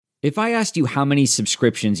If I asked you how many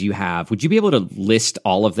subscriptions you have, would you be able to list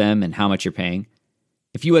all of them and how much you're paying?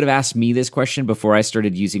 If you would have asked me this question before I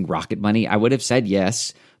started using Rocket Money, I would have said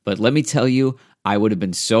yes, but let me tell you, I would have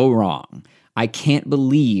been so wrong. I can't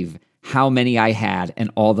believe how many I had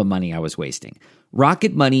and all the money I was wasting.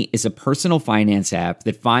 Rocket Money is a personal finance app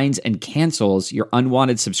that finds and cancels your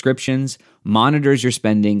unwanted subscriptions, monitors your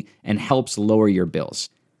spending, and helps lower your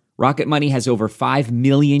bills. Rocket Money has over 5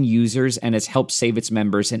 million users and has helped save its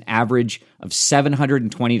members an average of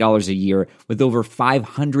 $720 a year with over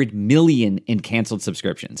 500 million in canceled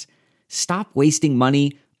subscriptions. Stop wasting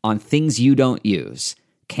money on things you don't use.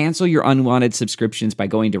 Cancel your unwanted subscriptions by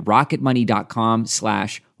going to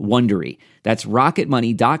rocketmoney.com/Wondery. That's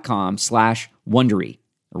rocketmoney.com/Wondery.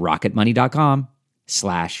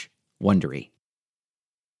 rocketmoney.com/Wondery.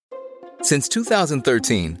 Since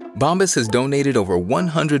 2013, Bombas has donated over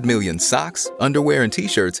 100 million socks, underwear, and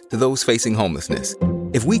T-shirts to those facing homelessness.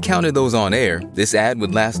 If we counted those on air, this ad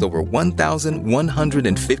would last over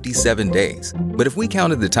 1,157 days. But if we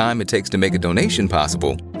counted the time it takes to make a donation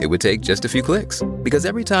possible, it would take just a few clicks. Because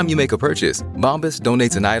every time you make a purchase, Bombas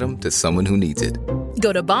donates an item to someone who needs it.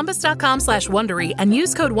 Go to bombas.com/Wondery and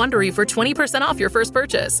use code Wondery for 20% off your first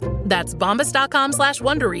purchase. That's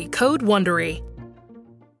bombas.com/Wondery, code Wondery.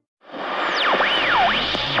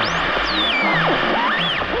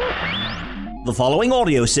 The following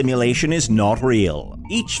audio simulation is not real.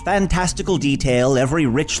 Each fantastical detail, every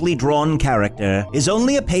richly drawn character, is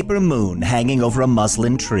only a paper moon hanging over a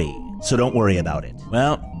muslin tree. So don't worry about it.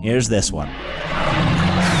 Well, here's this one.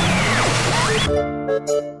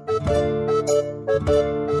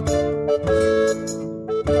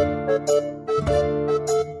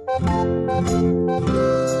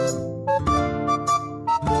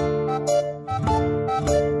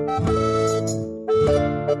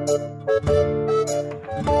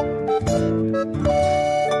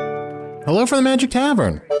 Hello from the Magic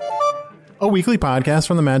Tavern, a weekly podcast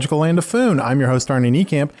from the magical land of Foon. I'm your host, Arnie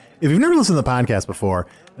Niekamp. If you've never listened to the podcast before,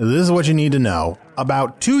 this is what you need to know.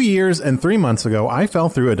 About 2 years and 3 months ago, I fell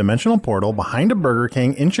through a dimensional portal behind a Burger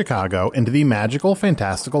King in Chicago into the magical,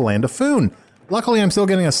 fantastical land of Foon. Luckily, I'm still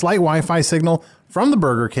getting a slight Wi-Fi signal from the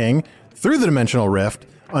Burger King through the dimensional rift.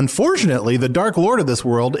 Unfortunately, the Dark Lord of this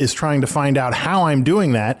world is trying to find out how I'm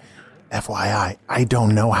doing that. FYI, I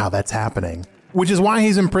don't know how that's happening. Which is why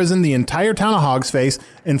he's imprisoned the entire town of Hogsface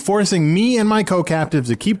and forcing me and my co-captives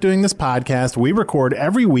to keep doing this podcast we record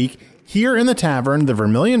every week here in the tavern, the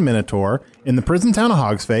Vermilion Minotaur, in the prison town of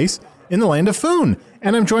Hogsface, in the land of Foon.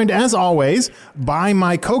 And I'm joined, as always, by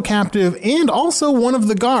my co-captive and also one of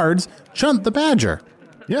the guards, Chunt the Badger.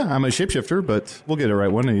 Yeah, I'm a shapeshifter, but we'll get it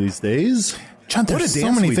right one of these days. Chunt, there's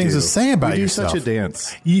so many things to say about yourself. We do such a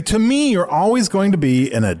dance. To me, you're always going to be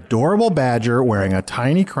an adorable badger wearing a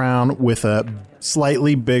tiny crown with a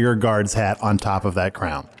slightly bigger guard's hat on top of that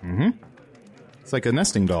crown. Mm-hmm. It's like a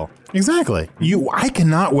nesting doll. Exactly. I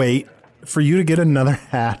cannot wait for you to get another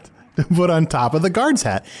hat to put on top of the guard's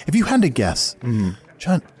hat. If you had to guess,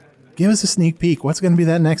 Chunt, give us a sneak peek. What's going to be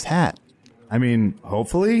that next hat? I mean,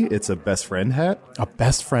 hopefully it's a best friend hat. A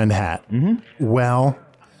best friend hat. Mm-hmm. Well,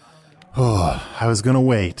 I was going to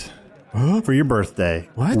wait for your birthday.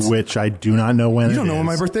 What? Which I do not know when it is. You don't know when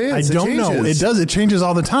my birthday is. I don't know. It does. It changes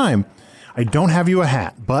all the time. I don't have you a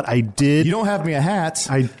hat, but I did. You don't have me a hat.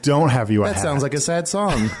 I don't have you a hat. That sounds like a sad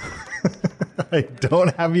song. I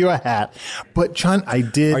don't have you a hat. But, Chunt, I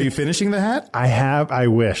did. Are you finishing the hat? I have. I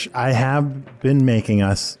wish. I have been making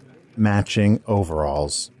us matching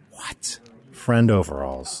overalls. What? Friend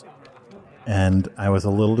overalls. And I was a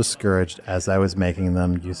little discouraged as I was making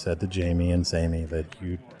them. You said to Jamie and Sammy that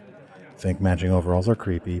you think matching overalls are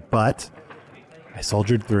creepy, but I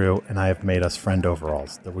soldiered through and I have made us friend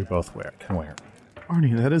overalls that we both can wear.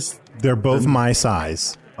 Arnie, that is... They're both my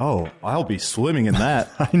size. Oh, I'll be swimming in that.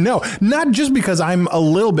 I know. Not just because I'm a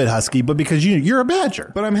little bit husky, but because you're a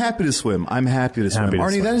badger. But I'm happy to swim.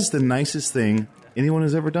 Arnie, that is the nicest thing anyone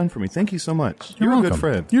has ever done for me. Thank you so much. You're welcome. A good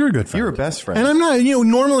friend. You're a good friend. You're a best friend. And I'm not,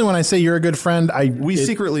 normally when I say you're a good friend, we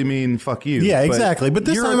secretly mean fuck you. Yeah, exactly. But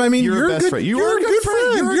this time I mean you're a best friend. You're a good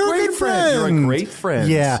friend. You're a great friend. You're a great friend.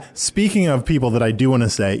 Yeah. Speaking of people that I do want to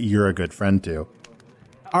say you're a good friend to,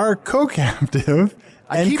 our co-captive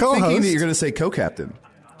I keep thinking that you're going to say co-captain.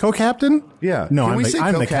 Co-captain? Yeah. No, I'm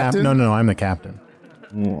the captain. No, I'm the captain.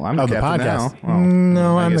 Well, I'm the captain podcast now.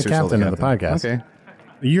 No, I'm the captain of the podcast. Okay.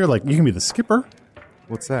 You can be the skipper.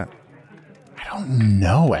 What's that? I don't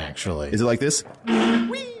know, actually. Is it like this?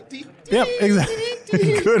 Yep,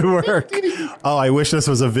 exactly. Good work. Oh, I wish this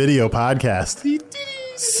was a video podcast.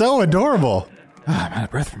 So adorable. I'm out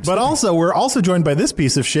of breath from But also, we're also joined by this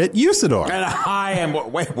piece of shit, Usador. And I am...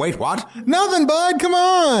 Wait, what? Nothing, bud. Come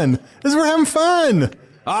on. We're having fun.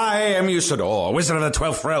 I am Usador, wizard of the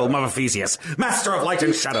 12th realm of Ephesius, master of light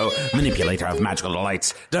and shadow, manipulator of magical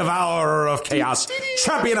delights, devourer of chaos,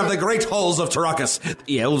 champion of the great halls of Tarakas.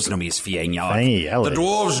 The elves know me as Fiengyalak. The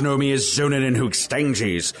dwarves know me as Zonin and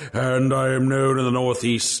Hookstanges, and I am known in the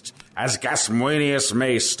northeast as Gasmuenius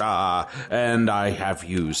Maystar, and I have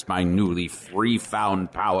used my newly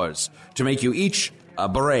free-found powers to make you each a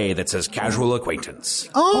beret that says casual acquaintance.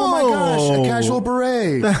 Oh my gosh, a casual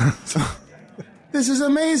beret. This is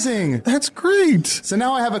amazing. That's great. So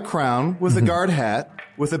now I have a crown with a guard hat,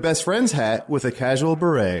 with a best friend's hat, with a casual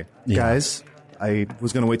beret. Yeah. Guys, I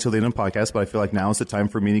was going to wait till the end of the podcast, but I feel like now is the time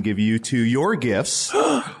for me to give you two your gifts.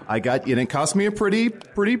 I got, and it cost me a pretty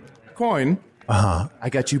coin. Uh-huh. I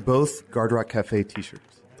got you both Guard Rock Cafe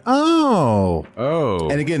t-shirts. Oh.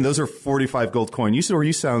 And again, those are 45 gold coin. You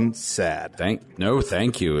sound sad. Thank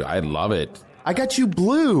you. I love it. I got you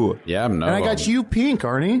blue. Yeah, no. And I got you pink,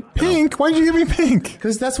 Arnie. Pink? Why'd you give me pink?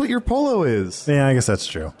 Because that's what your polo is. Yeah, I guess that's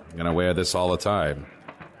true. I'm going to wear this all the time.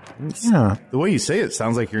 Yeah. The way you say it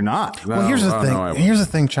sounds like you're not. Well, here's the thing. Here's the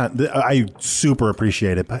thing, Chad. I super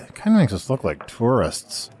appreciate it, but it kind of makes us look like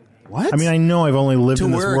tourists. What? I mean, I know I've only lived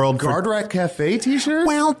in this world to wear a Guard Rat Cafe t-shirt?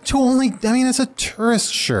 Well, it's a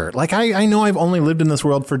tourist shirt. Like, I know I've only lived in this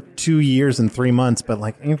world for 2 years and 3 months, but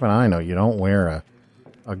like, even I know you don't wear a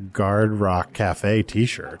Guard Rock Cafe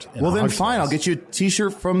t-shirt. Well, then fine. I'll get you a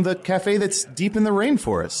t-shirt from the cafe that's deep in the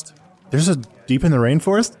rainforest. There's a deep in the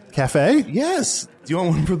rainforest cafe? Yes. Do you want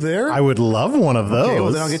one from there? I would love one of those. Okay,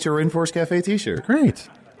 well, then I'll get you a Rainforest Cafe t-shirt. Great.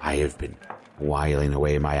 I have been whiling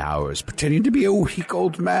away my hours, pretending to be a weak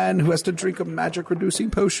old man who has to drink a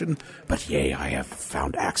magic-reducing potion. But yea, I have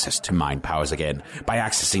found access to mind powers again by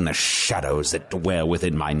accessing the shadows that dwell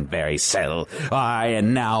within mine very cell.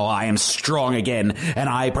 And now I am strong again, and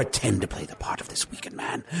I pretend to play the part of this weakened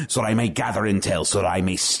man, so that I may gather intel, so that I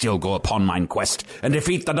may still go upon mine quest and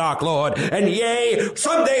defeat the Dark Lord. And yea,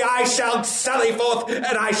 someday I shall sally forth, and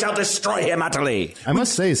I shall destroy him utterly. I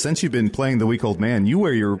must say, since you've been playing the weak old man, you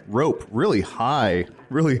wear your rope really high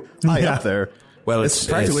up there. Well, it's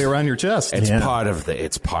practically around your chest.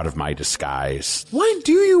 It's part of my disguise. Why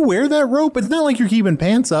do you wear that rope? It's not like you're keeping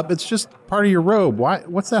pants up. It's just part of your robe. Why?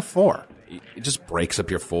 What's that for? It just breaks up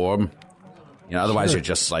your form. You know, otherwise you're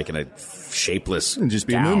just like in a shapeless and just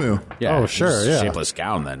be gown. a moo-moo. Yeah. Oh, sure. Yeah. Shapeless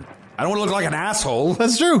gown. Then I don't want to look like an asshole.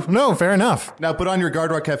 That's true. No, fair enough. Now put on your Guard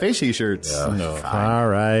Rock Cafe t-shirts. Yeah, no. All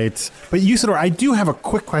right. But Usador, I do have a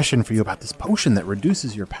quick question for you about this potion that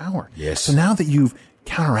reduces your power. Yes. So now that you've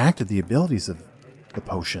counteracted the abilities of the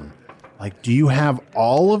potion, like, do you have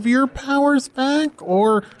all of your powers back?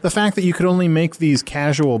 Or the fact that you could only make these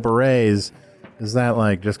casual berets, is that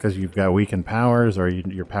like just because you've got weakened powers, or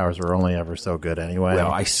your powers are only ever so good anyway?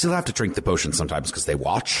 Well, I still have to drink the potion sometimes because they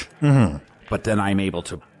watch. Mm-hmm. But then I'm able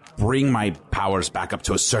to bring my powers back up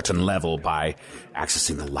to a certain level by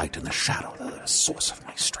accessing the light and the shadow, the source of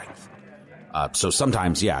my strength. So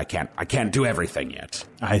sometimes, yeah, I can't do everything yet.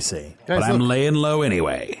 I see. Guys, but I'm laying low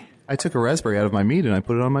anyway. I took a raspberry out of my meat and I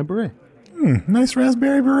put it on my beret. Nice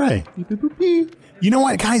raspberry beret. You know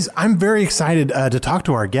what, guys? I'm very excited to talk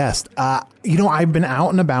to our guest. I've been out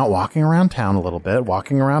and about walking around town a little bit,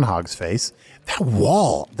 walking around Hogsface. That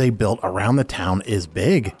wall they built around the town is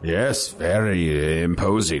big. Yes, very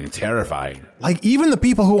imposing, terrifying. Like, even the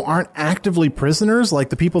people who aren't actively prisoners,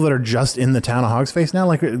 like the people that are just in the town of Hogsface now,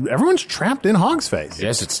 like, everyone's trapped in Hogsface.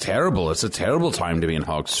 Yes, it's terrible. It's a terrible time to be in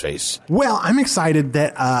Hogsface. Well, I'm excited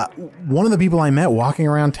that one of the people I met walking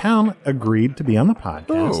around town agreed to be on the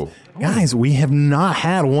podcast. Guys, we have not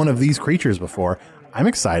had one of these creatures before. I'm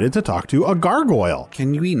excited to talk to a gargoyle.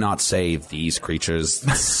 Can we not say these creatures?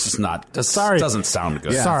 This is not. Sorry, doesn't sound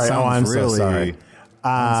good. Yeah, sorry. I'm really so sorry.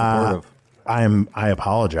 I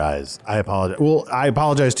apologize. Well, I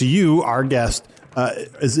apologize to you, our guest.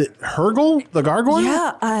 Is it Hergel, the gargoyle?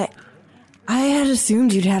 Yeah, I had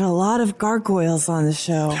assumed you'd had a lot of gargoyles on the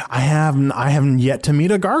show. I haven't yet to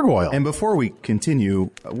meet a gargoyle. And before we continue,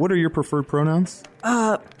 what are your preferred pronouns?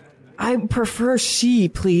 I prefer she,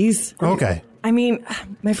 please. Okay. I mean,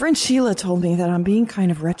 my friend Sheila told me that I'm being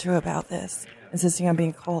kind of retro about this, insisting on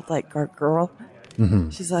being called, like, Gargoyle.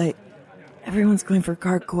 Mm-hmm. She's like, everyone's going for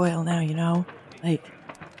gargoyle now, you know? Like,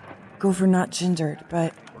 go for not gendered,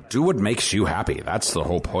 but... Do what makes you happy. That's the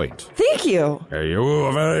whole point. Thank you. You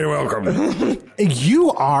are very welcome.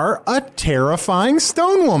 You are a terrifying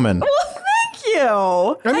stone woman. Well, thank you.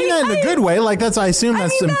 I mean, that in a good way. Like, that's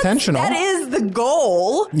intentional. That is the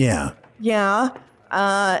goal. Yeah. Yeah.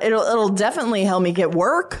 It'll definitely help me get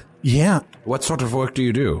work. Yeah. What sort of work do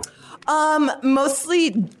you do?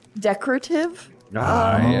 Mostly decorative.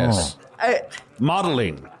 Yes.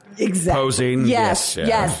 Modeling. Exactly. Posing. Yes.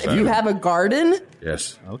 If you have a garden,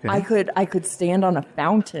 Yes. Okay. I could stand on a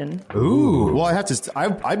fountain. Ooh. Well,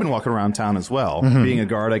 I've been walking around town as well. Being a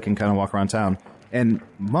guard, I can kind of walk around town. And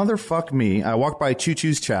motherfuck me, I walked by Choo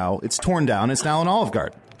Choo's Chow. It's torn down. It's now an Olive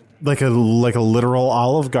Garden. Like a literal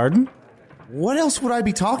Olive Garden? What else would I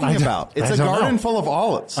be talking about? It's I a don't garden know. full of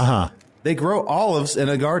olives. Uh-huh. They grow olives in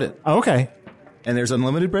a garden. Okay. And there's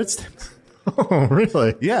unlimited breadsticks. Oh,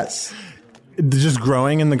 really? Yes. Just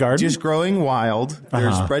growing in the garden? Just growing wild.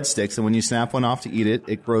 There's breadsticks, and when you snap one off to eat it,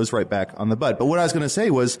 it grows right back on the bud. But what I was going to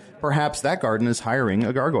say was perhaps that garden is hiring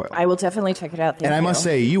a gargoyle. I will definitely check it out. Thank And you. I must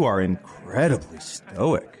say, you are incredibly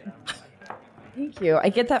stoic. Thank you. I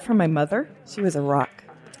get that from my mother. She was a rock.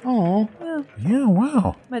 Oh. Yeah,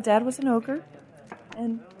 wow. My dad was an ogre,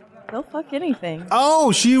 and they'll fuck anything.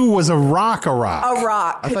 Oh, she was a rock. A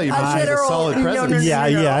rock. I thought you meant she was a solid presence.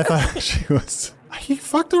 Yeah, I thought she was... He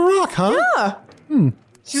fucked a rock, huh? Yeah.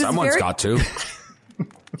 She was Someone's got to.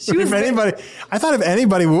 She was I thought if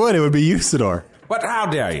anybody would, it would be Usador. But how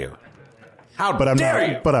dare you? How But I'm dare not.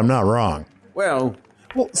 you? But I'm not wrong. Well,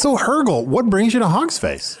 So Hergel, what brings you to Hog's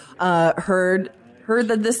Face? heard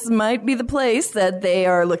that this might be the place that they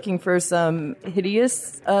are looking for some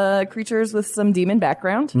hideous creatures with some demon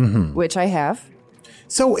background, which I have.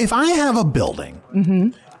 So if I have a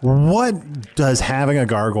building, what does having a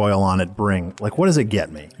gargoyle on it bring? Like, what does it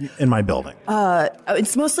get me in my building?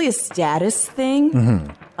 It's mostly a status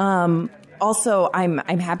thing. Also, I'm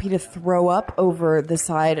happy to throw up over the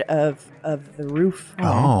side of the roof.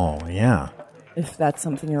 Oh, yeah. If that's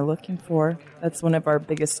something you're looking for, that's one of our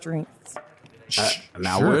biggest strengths.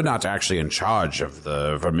 now we're not actually in charge of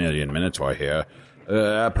the Vermilion Minotaur here.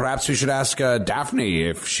 Perhaps we should ask Daphne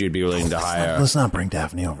if she'd be willing to hire. Let's not bring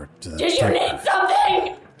Daphne over to the... Did you need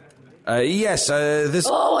something? Yes, this.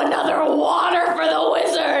 Oh, another water for the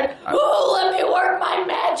wizard. Ooh, let me work my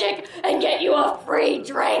magic and get you a free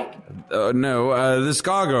drink. No, this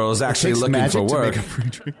gargoyle is actually Takes looking magic for to work. make a free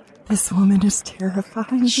drink. This woman is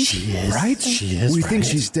terrifying. She is. Right? She is. We right? think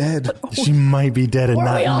she's dead. She might be dead and Were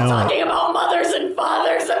not we all know talking it. about mothers and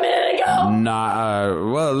fathers a minute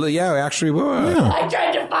ago? Well, yeah, we actually were. I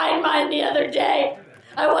tried to find mine the other day.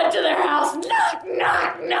 I went to their house. Knock,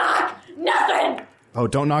 knock, knock. Nothing. Oh,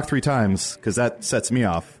 don't knock 3 times, because that sets me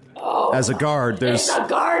off. Oh, As a guard, there's... it's a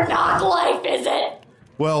guard knock life, is it?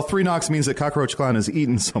 Well, 3 knocks means that Cockroach Clown has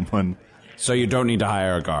eaten someone. So you don't need to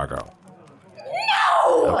hire a gargoyle.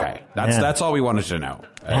 No! Okay, that's all we wanted to know.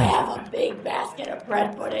 I have a big basket of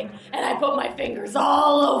bread pudding, and I put my fingers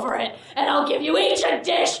all over it, and I'll give you each a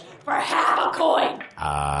dish for half a coin.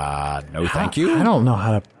 No, thank you. I don't know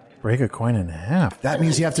how to break a coin in half. That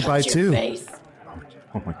means you have to buy Touch your 2. face.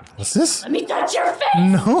 Oh my God. What's this? Let me touch your face.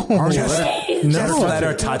 No. Please. Just let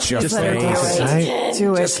her touch your Just let her face. do it. I-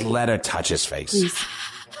 Do it. Just let her touch his face.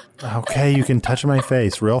 Okay, you can touch my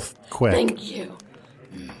face real quick. Thank you.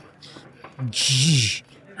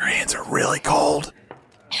 Her hands are really cold.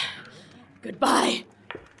 Goodbye.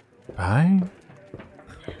 Bye.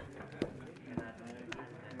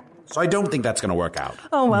 So I don't think that's going to work out.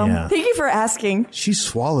 Oh, well, Yeah. thank you for asking. She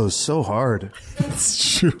swallows so hard.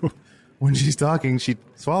 It's true. When she's talking, she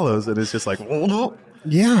swallows, and it's just like...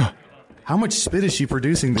 Yeah. How much spit is she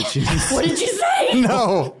producing that she... What did you say?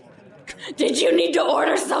 No. Did you need to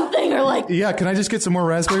order something or like... Yeah, can I just get some more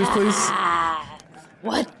raspberries, please?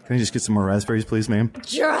 What? Can I just get some more raspberries, please, ma'am?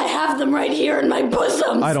 Sure, I have them right here in my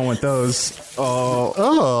bosom. I don't want those.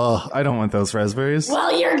 Oh, I don't want those raspberries.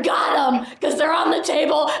 Well, you got them, because they're on the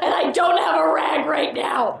table, and I don't have a rag right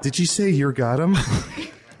now. Did you say you got them?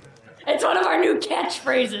 It's one of our new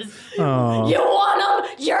catchphrases. You want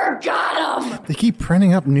them, you're got them. They keep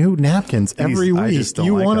printing up new napkins every I week. just don't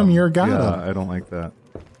You like want them, you're got Yeah, them. I don't like that.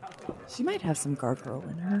 She might have some gargoyle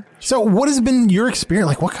in her. So, what has been your experience?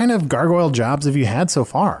 Like, what kind of gargoyle jobs have you had so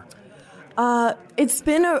far? It's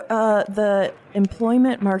been the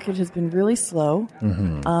employment market has been really slow.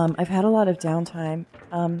 I've had a lot of downtime.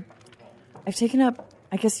 I've taken up,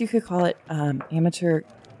 I guess you could call it amateur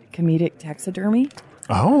comedic taxidermy.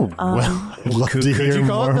 Oh, well, I'd love to hear you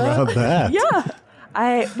call more it that? about that.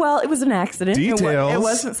 Yeah. Well, it was an accident. Details. It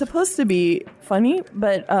wasn't supposed to be funny,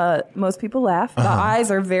 but most people laugh. The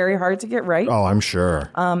eyes are very hard to get right. Oh, I'm sure.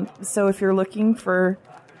 So if you're looking for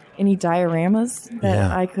any dioramas that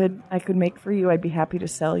Yeah. I could make for you, I'd be happy to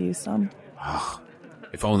sell you some.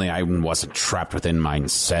 If only I wasn't trapped within my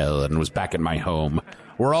cell and was back at my home,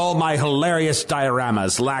 where all my hilarious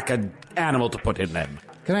dioramas lack an animal to put in them.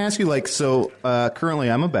 Can I ask you,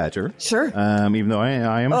 currently I'm a badger. Sure. Even though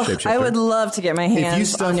I am a shapeshifter. I would love to get my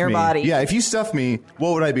hands on your body. Yeah, if you stuff me,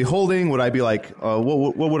 what would I be holding? Would I be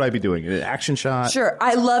what would I be doing? An action shot? Sure.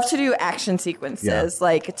 I love to do action sequences,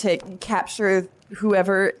 like to capture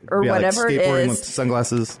whoever or whatever like it skateboarding is with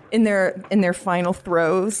sunglasses in their final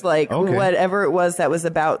throws, whatever it was that was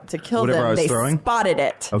about to kill Whatever them. I was They throwing? spotted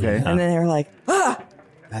it. Okay. And then they were like, ah!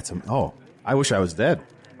 I wish I was dead.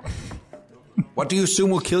 What do you assume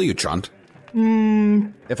will kill you, Chunt?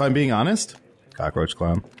 If I'm being honest, cockroach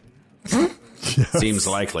clown. Seems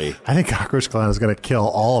likely. I think Cockroach Clown is going to kill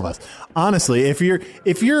all of us. Honestly, if you're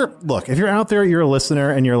out there, you're a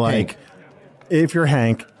listener, and you're like, Hank. if you're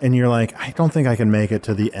Hank, and you're like, I don't think I can make it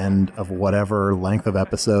to the end of whatever length of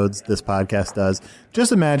episodes this podcast does.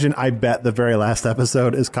 Just imagine, I bet the very last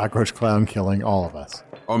episode is Cockroach Clown killing all of us.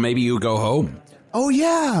 Or maybe you go home. Oh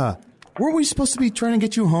yeah, weren't we supposed to be trying to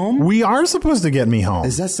get you home? We are supposed to get me home.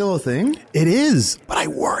 Is that still a thing? It is, but I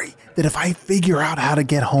worry that if I figure out how to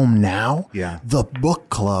get home now, the book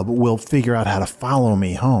club will figure out how to follow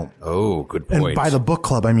me home. Oh, good point. And by the book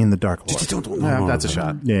club, I mean the Dark Lord. That's a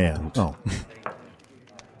shot. Yeah. Oh.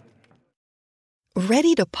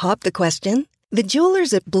 Ready to pop the question? The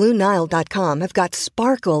jewelers at BlueNile.com have got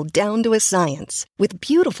sparkle down to a science with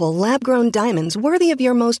beautiful lab-grown diamonds worthy of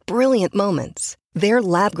your most brilliant moments. Their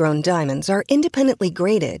lab-grown diamonds are independently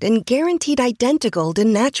graded and guaranteed identical to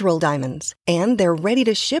natural diamonds, and they're ready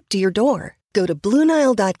to ship to your door. Go to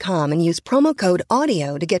BlueNile.com and use promo code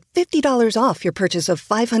AUDIO to get $50 off your purchase of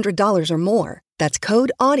 $500 or more. That's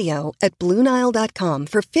code AUDIO at BlueNile.com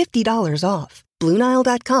for $50 off.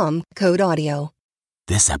 BlueNile.com, code AUDIO.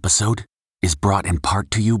 This episode is brought in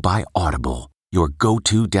part to you by Audible, your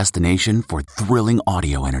go-to destination for thrilling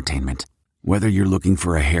audio entertainment. Whether you're looking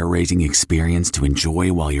for a hair-raising experience to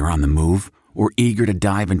enjoy while you're on the move or eager to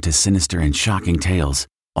dive into sinister and shocking tales,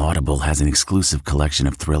 Audible has an exclusive collection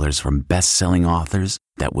of thrillers from best-selling authors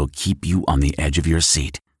that will keep you on the edge of your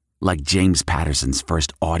seat. Like James Patterson's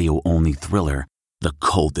first audio-only thriller, The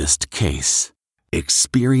Coldest Case.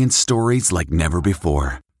 Experience stories like never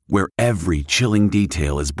before, where every chilling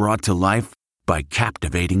detail is brought to life by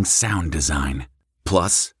captivating sound design.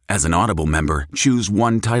 Plus, as an Audible member, choose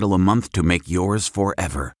one title a month to make yours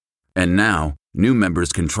forever. And now, new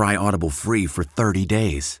members can try Audible free for 30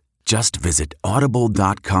 days. Just visit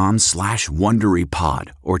audible.com/WonderyPod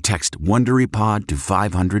or text WonderyPod to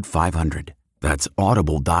 500-500. That's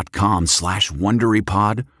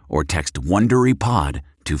audible.com/WonderyPod or text WonderyPod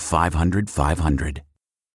to 500-500.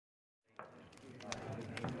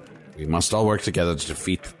 We must all work together to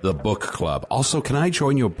defeat the book club. Also, can I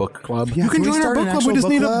join your book club? You can join our book club. We just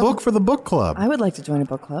need a book for the book club. I would like to join a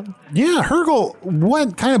book club. Yeah, Hergel,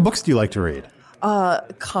 what kind of books do you like to read?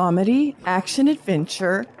 Comedy, action,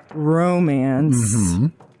 adventure, romance. Mm-hmm.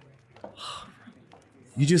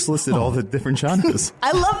 You just listed all the different genres.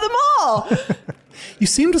 I love them all. You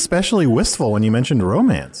seemed especially wistful when you mentioned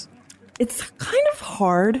romance. It's kind of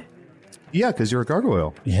hard. Yeah, because you're a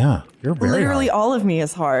gargoyle. Yeah, you're very Literally hard. all of me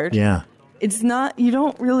is hard. Yeah. It's not, you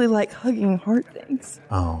don't really like hugging hard things.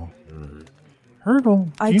 Oh. Hergel,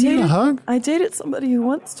 do you need a hug? I dated somebody who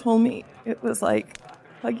once told me it was like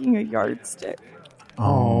hugging a yardstick.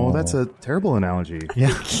 Oh, that's a terrible analogy.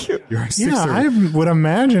 Yeah. You're a Yeah, sister. I would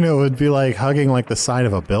imagine it would be like hugging like the side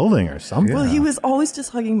of a building or something. Well, he was always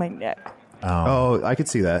just hugging my neck. Oh, I could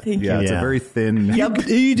see that. Thank yeah, you. it's a Yeah. very thin.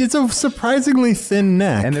 It's a surprisingly thin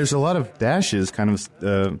neck. And there's a lot of dashes kind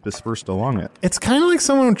of dispersed along it. It's kind of like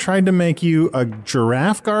someone tried to make you a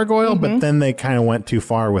giraffe gargoyle, but then they kind of went too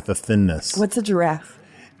far with the thinness. What's a giraffe?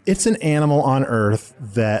 It's an animal on Earth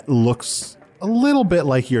that looks a little bit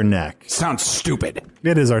like your neck. Sounds stupid.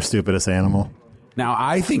 It is our stupidest animal. Now,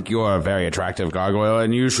 I think you're a very attractive gargoyle,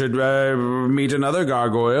 and you should meet another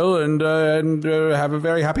gargoyle and have a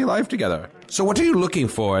very happy life together. So what are you looking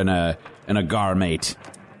for in a gar-mate?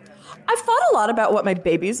 I've thought a lot about what my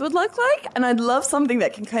babies would look like, and I'd love something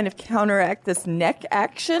that can kind of counteract this neck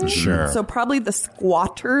action. Sure. So probably the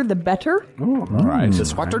squatter, the better. All right. The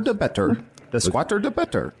squatter, the better. The squatter, the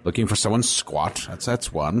better. Looking for someone squat.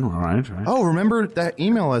 That's one. All right. Oh, remember that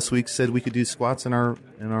email last week said we could do squats in our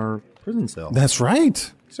prison cell. That's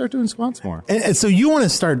right. Start doing squats more. And so you want to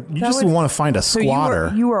start, you just want to find a squatter.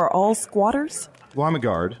 So you are all squatters? Well, I'm a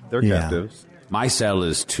guard. They're Yeah. captives. My cell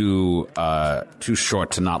is too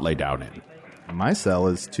short to not lay down in. My cell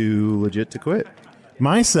is too legit to quit.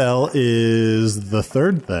 My cell is the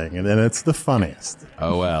third thing, and then it's the funniest.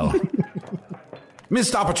 Oh, well.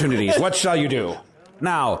 Missed opportunities. What shall you do?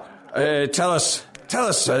 Now, tell us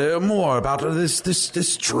more about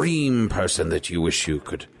this dream person that you wish you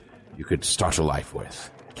could start a life with.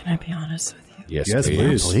 Can I be honest with you? Yes, Yes,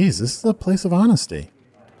 please. Please, this is a place of honesty.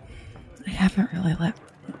 I haven't really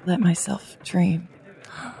let myself dream.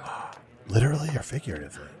 Literally or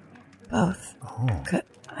figuratively? Both. Oh.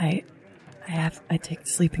 I take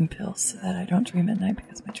sleeping pills so that I don't dream at night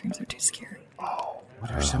because my dreams are too scary.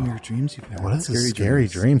 What are some of your dreams you've had? What is this scary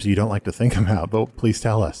dreams you don't like to think about? But please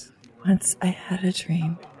tell us. Once I had a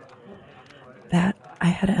dream that I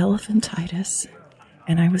had elephantitis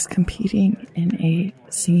and I was competing in a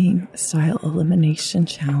singing style elimination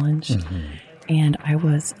challenge and I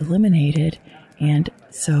was eliminated, and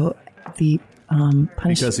so the punishment...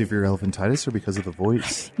 Because of your elephantitis or because of the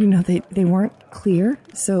voice? You know, they weren't clear,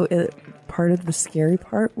 so part of the scary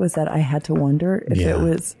part was that I had to wonder if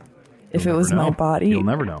it was my body You'll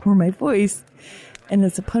never know. or my voice. And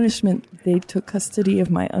as a punishment, they took custody of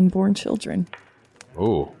my unborn children.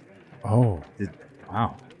 Oh.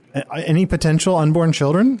 Wow. Any potential unborn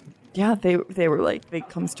children? Yeah, they were like, they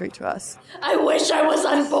come straight to us. I wish I was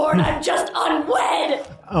unborn. I'm just unwed.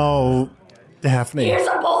 Oh, Daphne. Here's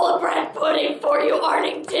a bowl of bread pudding for you,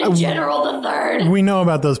 Arnington General III. We know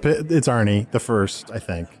about those. It's Arnie the first, I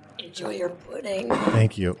think. Enjoy your pudding.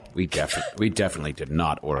 Thank you. We definitely did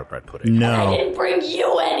not order bread pudding. No. I didn't bring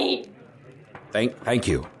you any. Thank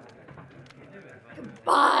you.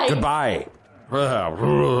 Bye. Goodbye.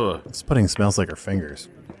 This pudding smells like her fingers.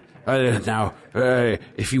 Now,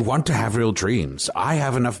 if you want to have real dreams, I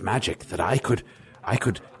have enough magic that I could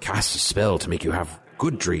cast a spell to make you have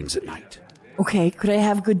good dreams at night. Okay, could I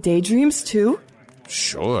have good daydreams too?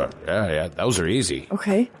 Sure. Yeah. Those are easy.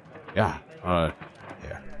 Okay. Yeah.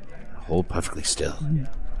 Here. Hold perfectly still.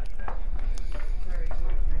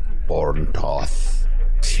 Borntoth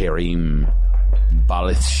Tirim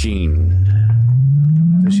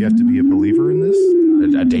Balithshin. Does she have to be a believer in this?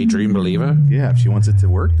 A daydream believer? Yeah, if she wants it to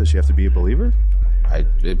work, does she have to be a believer?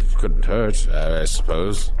 It couldn't hurt, I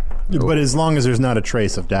suppose. But as long as there's not a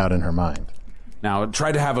trace of doubt in her mind. Now,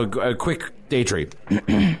 try to have a quick daydream.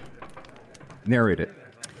 Narrate it.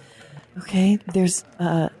 Okay, there's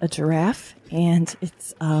a giraffe, and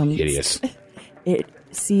it's Hideous. It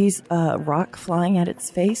sees a rock flying at its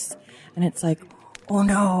face, and it's like, oh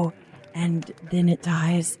no, and then it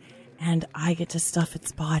dies, and I get to stuff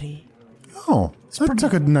its body. Oh, that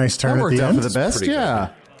took a nice turn That at worked the out end. for the best, Pretty yeah.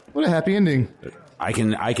 What a happy ending. I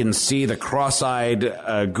can see the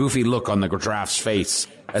cross-eyed, goofy look on the giraffe's face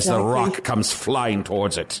as the Exactly. rock comes flying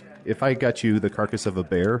towards it. If I got you the carcass of a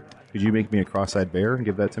bear, could you make me a cross-eyed bear and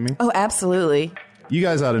give that to me? Oh, absolutely. You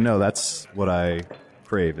guys ought to know that's what I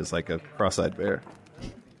crave, is like a cross-eyed bear.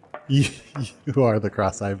 You are the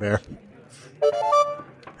cross-eyed bear.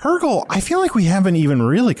 Hergel, I feel like we haven't even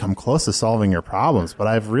really come close to solving your problems, but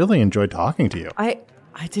I've really enjoyed talking to you. I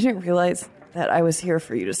didn't realize that I was here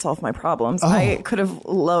for you to solve my problems. Oh. I could have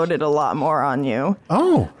loaded a lot more on you.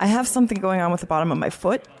 Oh. I have something going on with the bottom of my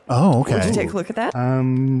foot. Oh, okay. Would you take a look at that?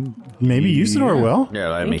 Maybe Usador will. Yeah,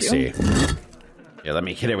 let me Thank see. Yeah, let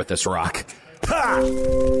me hit it with this rock. Ha!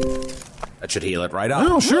 That should heal it right up.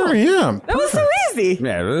 Oh, sure, yeah. That was so easy.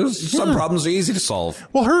 Yeah, some problems are easy to solve.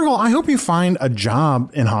 Well, Hergel, I hope you find a job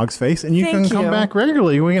in Hog's Face and you Thank can come you. back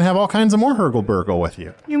regularly. We can have all kinds of more Hergel-Burgle with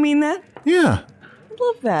you. You mean that? Yeah. I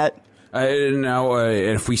love that. Now,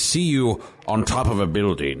 if we see you on top of a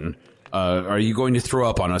building, are you going to throw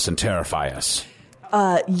up on us and terrify us?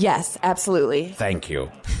 Yes, absolutely. Thank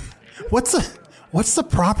you. What's the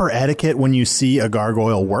proper etiquette when you see a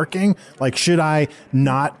gargoyle working? Like, should I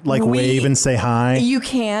not wave and say hi? You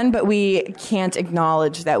can, but we can't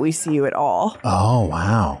acknowledge that we see you at all. Oh,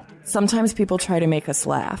 wow. Sometimes people try to make us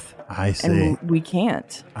laugh. I see. And we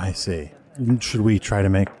can't. I see. Should we try to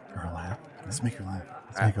make her laugh? Let's make her laugh.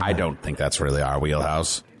 I don't think that's really our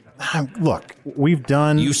wheelhouse. Look, we've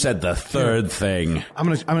done... You said the third thing.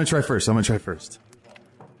 I'm gonna try first.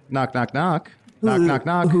 Knock, knock, knock. Knock, knock,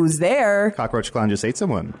 knock. Who's there? Cockroach Clown just ate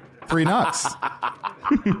someone. 3 knocks.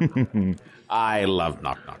 I love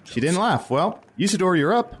knock knock. She didn't laugh. Well, Usador,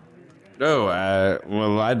 you're up. Oh,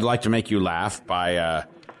 well, I'd like to make you laugh by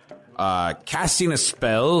casting a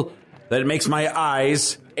spell that makes my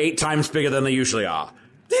eyes 8 times bigger than they usually are.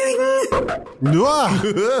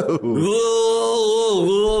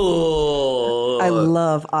 I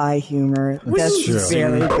love eye humor. That's True.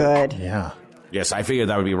 very good. Yeah. Yes, I figured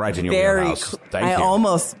that would be right in your Very. wheelhouse. Thank I you.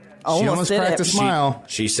 almost She almost did cracked it. a smile.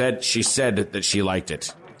 She said that she liked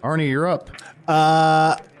it. Arnie, you're up.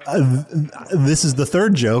 This is the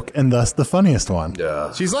third joke and thus the funniest one.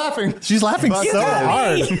 She's laughing. She's laughing But so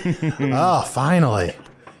hard. Oh, finally.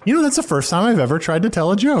 You know, that's the first time I've ever tried to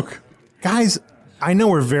tell a joke. Guys, I know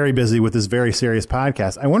we're very busy with this very serious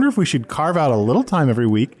podcast. I wonder if we should carve out a little time every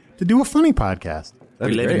week to do a funny podcast.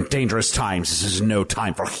 We live in dangerous times. This is no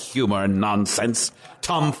time for humor and nonsense,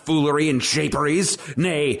 tomfoolery and japeries.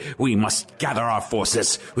 Nay, we must gather our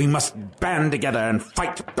forces. We must band together and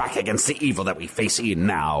fight back against the evil that we face even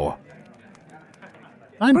now.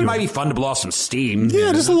 It might be fun to blow off some steam.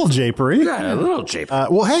 Yeah, just a little japery. Yeah, a little japery.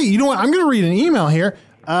 Well, hey, you know what? I'm going to read an email here.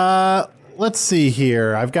 Let's see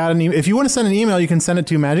here. I've got an email. If you want to send an email, you can send it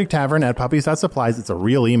to magictavern@puppies.supplies. It's a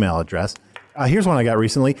real email address. Here's one I got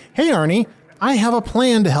recently. Hey, Arnie, I have a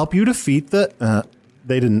plan to help you defeat the...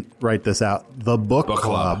 they didn't write this out. The book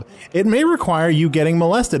club. It may require you getting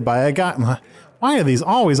molested by a guy... Why are these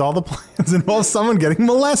always all the plans involve someone getting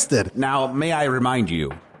molested? Now, may I remind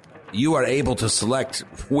you, you are able to select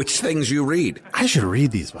which things you read. I should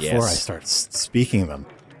read these before I start speaking them.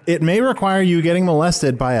 It may require you getting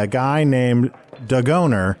molested by a guy named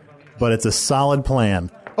Dagoner, but it's a solid plan.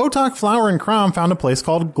 Otak, Flower, and Crom found a place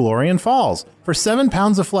called Glorian Falls. For 7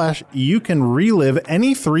 pounds of flesh, you can relive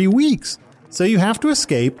any 3 weeks. So you have to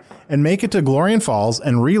escape and make it to Glorian Falls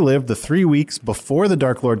and relive the 3 weeks before the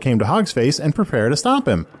Dark Lord came to Hogsface and prepare to stop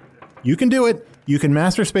him. You can do it. You can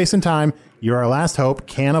master space and time. You're our last hope.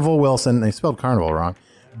 Carnival Wilson. They spelled Carnival wrong.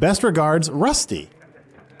 Best regards, Rusty.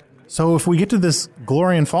 So if we get to this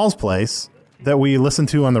Glorian Falls place that we listened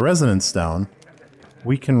to on the Resonance Stone,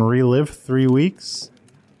 we can relive 3 weeks?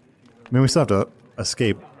 I mean, we still have to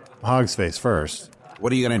escape Hogsface first.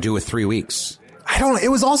 What are you going to do with 3 weeks? I don't know.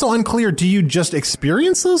 It was also unclear. Do you just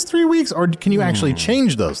experience those 3 weeks, or can you actually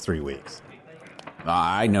change those 3 weeks?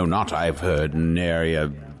 I know not. I've heard nary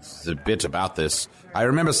a bit about this. I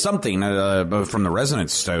remember something from the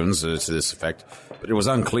Resonance Stones to this effect, but it was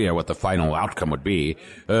unclear what the final outcome would be.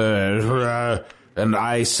 And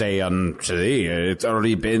I say unto thee, it's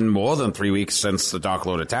already been more than 3 weeks since the Dark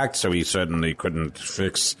Lord attacked, so he certainly couldn't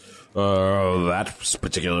fix that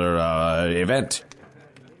particular event.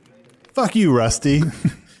 Fuck you, Rusty.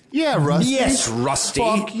 Yeah, Rusty. Yes, Rusty.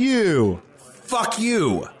 Fuck you. Fuck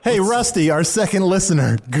you. Hey, Rusty, our second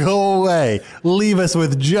listener, go away. Leave us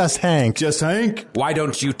with just Hank. Just Hank? Why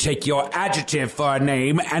don't you take your adjective for a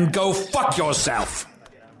name and go fuck yourself?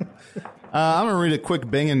 I'm going to read a quick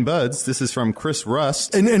Bangin' Buds. This is from Chris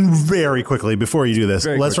Rust. And very quickly, before you do this,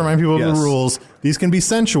 let's remind people of the rules. These can be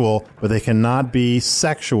sensual, but they cannot be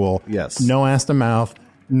sexual. Yes. No ass to mouth.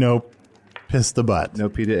 No piss to butt. No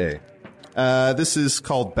P to A. This is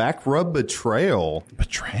called Back Rub Betrayal.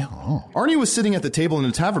 Betrayal? Oh. Arnie was sitting at the table in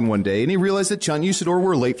a tavern one day, and he realized that Chunt and Usador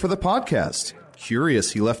were late for the podcast.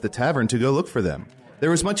 Curious, he left the tavern to go look for them. There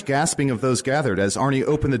was much gasping of those gathered as Arnie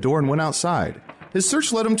opened the door and went outside. His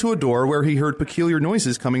search led him to a door where he heard peculiar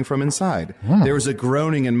noises coming from inside. There was a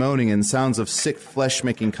groaning and moaning and sounds of sick flesh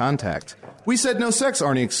making contact. We said no sex,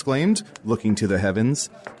 Arnie exclaimed, looking to the heavens.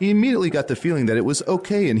 He immediately got the feeling that it was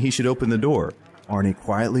okay and he should open the door. Arnie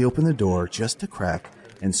quietly opened the door just a crack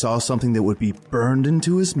and saw something that would be burned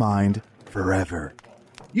into his mind forever.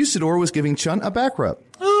 Usador was giving Chunt a back rub.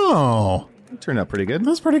 Oh. It turned out pretty good.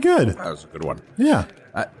 That's pretty good. That was a good one. Yeah.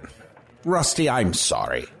 Rusty, I'm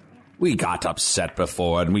sorry. We got upset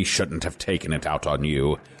before, and we shouldn't have taken it out on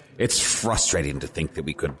you. It's frustrating to think that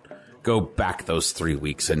we could go back those 3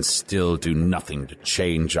 weeks and still do nothing to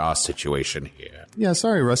change our situation here. Yeah,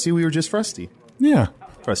 sorry, Rusty. We were just frusty. Yeah.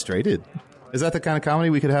 Frustrated. Is that the kind of comedy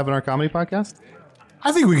we could have in our comedy podcast?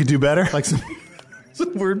 I think we could do better. Like some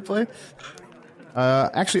wordplay?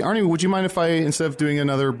 Actually, Arnie, would you mind if I, instead of doing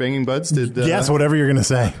another Banging Buds, did... yes, whatever you're going to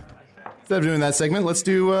say. Instead of doing that segment, let's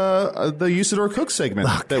do the Usador Cook segment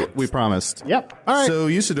that we promised. Yep. All right. So,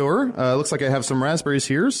 Usador, looks like I have some raspberries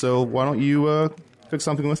here, so why don't you cook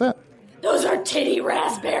something with that? Those are titty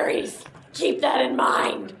raspberries. Keep that in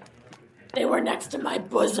mind. They were next to my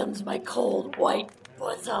bosoms, my cold white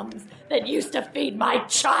bosoms that used to feed my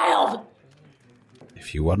child.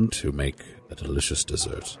 If you want to make a delicious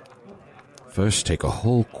dessert, first take a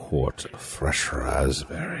whole quart of fresh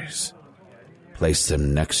raspberries. Place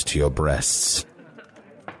them next to your breasts.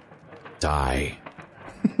 Die.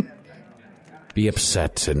 Be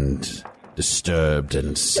upset and disturbed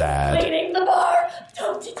and sad. Cleaning the bar.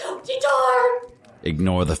 Tum-ti-tum-ti-tar.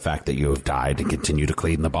 Ignore the fact that you have died and continue to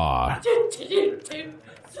clean the bar. Do-do-do-do.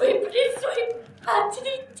 Sweep-a-dee-sweep.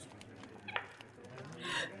 Ha-ti-dee.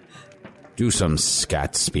 Do some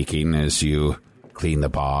scat speaking as you clean the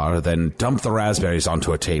bar, then dump the raspberries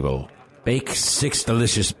onto a table. Bake 6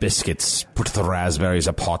 delicious biscuits. Put the raspberries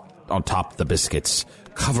on top of the biscuits.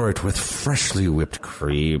 Cover it with freshly whipped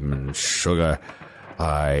cream and sugar.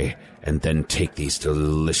 Aye, and then take these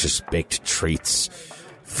delicious baked treats.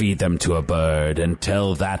 Feed them to a bird and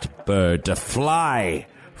tell that bird to fly.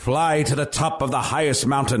 Fly to the top of the highest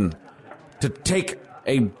mountain. To take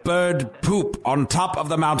a bird poop on top of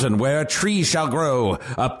the mountain where a tree shall grow,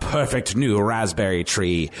 a perfect new raspberry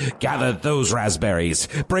tree. Gather those raspberries,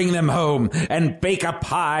 bring them home, and bake a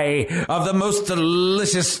pie of the most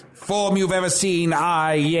delicious form you've ever seen.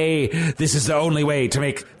 Yea, this is the only way to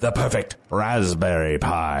make the perfect raspberry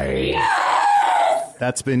pie. Yes!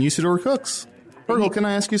 That's been Usador Cooks. Virgil, can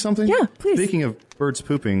I ask you something? Yeah, please. Speaking of birds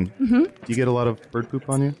pooping, Mm-hmm. do you get a lot of bird poop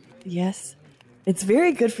on you? Yes. It's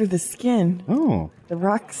very good for the skin. Oh. The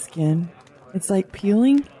rock skin. It's like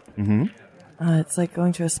peeling. Mm-hmm. It's like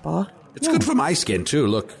going to a spa. It's good for my skin, too.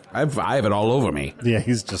 Look, I have it all over me. Yeah,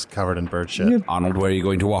 he's just covered in bird shit. Arnold, where are you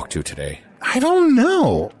going to walk to today? I don't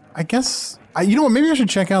know. I guess, you know what, maybe I should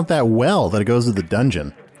check out that well that goes to the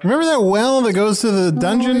dungeon. Remember that well that goes to the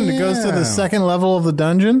dungeon? Oh, That goes to yeah. the second level of the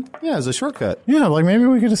dungeon? Yeah, it's a shortcut. Yeah, like maybe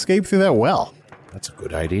we could escape through that well. That's a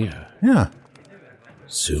good idea. Yeah.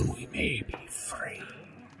 Soon we may be free.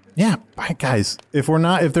 Yeah, bye, guys. If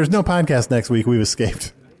there's no podcast next week, we've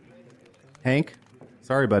escaped. Hank?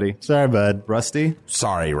 Sorry, buddy. Sorry, bud. Rusty?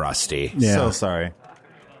 Sorry, Rusty. Yeah. So sorry.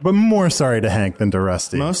 But more sorry to Hank than to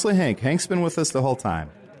Rusty. Mostly Hank. Hank's been with us the whole time.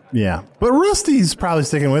 Yeah. But Rusty's probably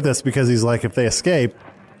sticking with us because he's like, if they escape,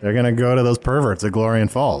 they're going to go to those perverts at Glorian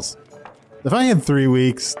Falls. If I had 3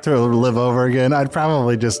 weeks to live over again, I'd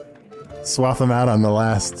probably just swap them out on the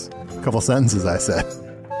last couple sentences I said.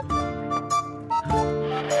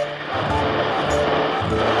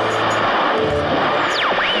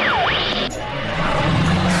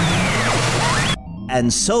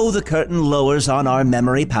 And so the curtain lowers on our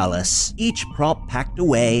memory palace. Each prop packed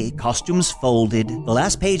away, costumes folded, the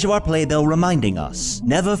last page of our playbill reminding us,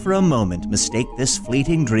 never for a moment mistake this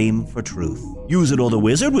fleeting dream for truth. Usador the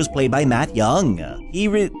Wizard was played by Matt Young.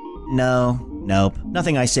 Nope.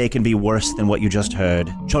 Nothing I say can be worse than what you just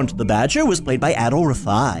heard. Chunt the Badger was played by Adol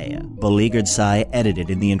Rafai. Beleaguered Sigh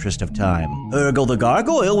edited in the interest of time. Urgle the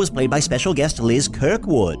Gargoyle was played by special guest Liz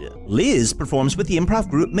Kirkwood. Liz performs with the improv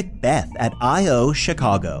group Macbeth at I.O.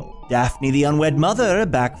 Chicago. Daphne the Unwed Mother,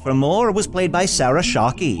 back for more, was played by Sarah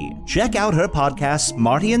Shockey. Check out her podcasts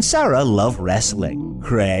Marty and Sarah Love Wrestling.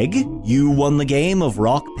 Craig, you won the game of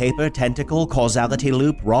rock, paper, tentacle, causality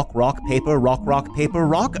loop, rock, paper, rock, paper,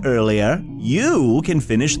 rock earlier. You can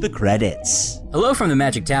finish the credits. Hello from the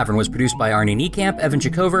Magic Tavern was produced by Arnie Niekamp, Evan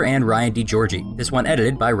Jacover, and Ryan DiGiorgi. This one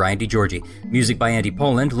edited by Ryan DiGiorgi. Music by Andy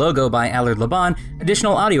Poland, logo by Allard Laban,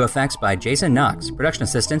 additional audio effects by Jason Knox, production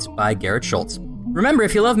assistance by Garrett Schultz. Remember,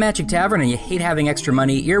 if you love Magic Tavern and you hate having extra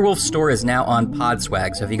money, Earwolf's store is now on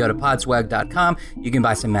Podswag. So if you go to podswag.com, you can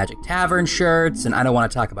buy some Magic Tavern shirts, and I Don't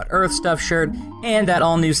Want to Talk About Earth Stuff shirt, and that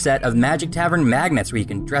all-new set of Magic Tavern magnets where you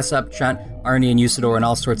can dress up Chunt, Arnie, and Usador in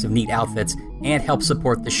all sorts of neat outfits and help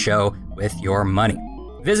support the show with your money.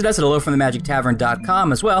 Visit us at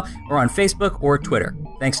hellofromthemagictavern.com as well, or on Facebook or Twitter.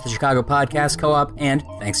 Thanks to the Chicago Podcast Co-op, and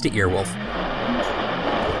thanks to Earwolf.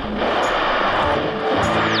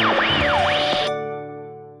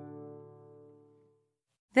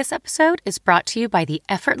 This episode is brought to you by the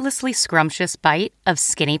effortlessly scrumptious bite of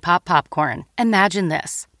Skinny Pop Popcorn. Imagine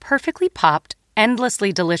this: perfectly popped,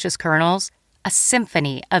 endlessly delicious kernels, a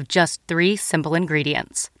symphony of just 3 simple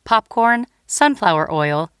ingredients: popcorn, sunflower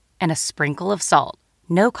oil, and a sprinkle of salt.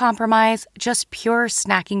 No compromise, just pure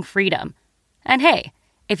snacking freedom. And hey,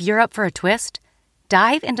 if you're up for a twist,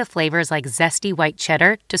 dive into flavors like zesty white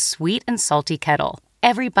cheddar to sweet and salty kettle.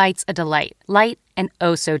 Every bite's a delight, light and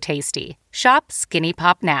oh so tasty. Shop Skinny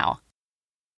Pop now.